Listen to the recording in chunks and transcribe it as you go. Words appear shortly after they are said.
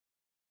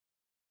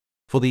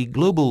For the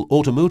global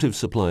automotive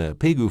supplier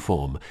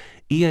Peguform,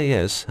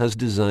 EAS has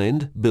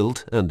designed,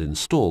 built and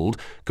installed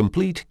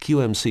complete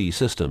QMC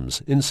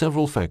systems in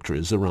several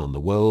factories around the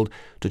world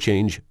to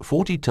change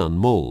 40-ton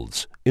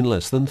molds in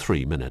less than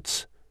 3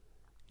 minutes.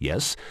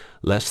 Yes,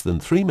 less than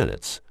 3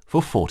 minutes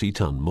for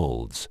 40-ton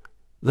molds.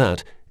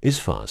 That is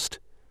fast.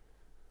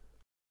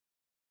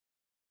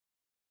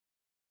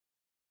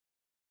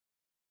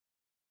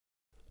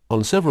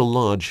 On several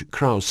large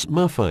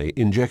Krauss-Maffei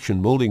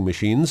injection molding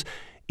machines,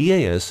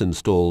 EAS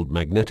installed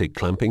magnetic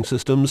clamping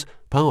systems,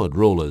 powered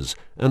rollers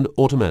and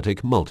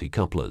automatic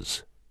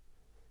multi-couplers.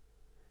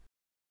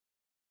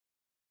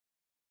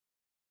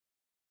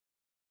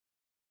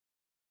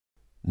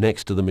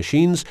 Next to the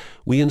machines,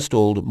 we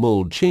installed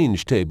mold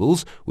change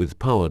tables with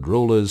powered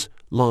rollers,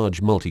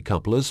 large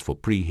multi-couplers for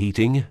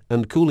preheating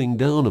and cooling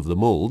down of the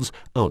molds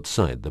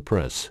outside the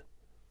press.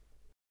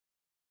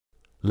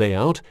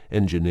 Layout,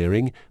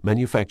 engineering,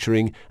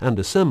 manufacturing and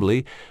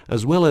assembly,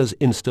 as well as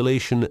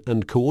installation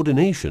and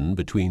coordination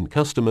between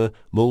customer,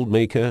 mold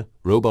maker,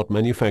 robot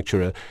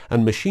manufacturer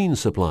and machine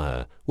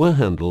supplier were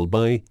handled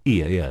by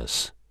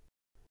EAS.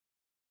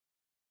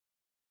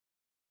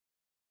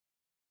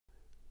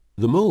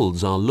 The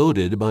molds are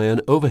loaded by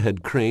an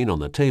overhead crane on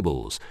the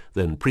tables,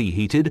 then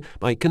preheated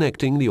by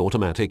connecting the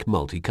automatic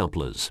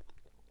multi-couplers.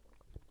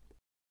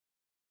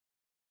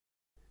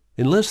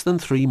 In less than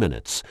 3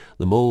 minutes,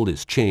 the mold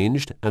is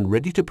changed and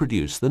ready to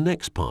produce the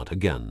next part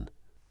again.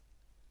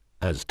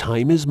 As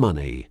time is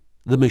money,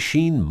 the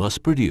machine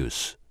must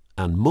produce,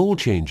 and mold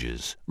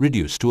changes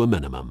reduced to a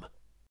minimum.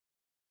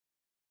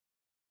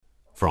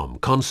 From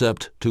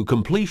concept to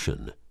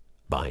completion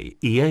by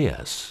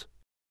EAS.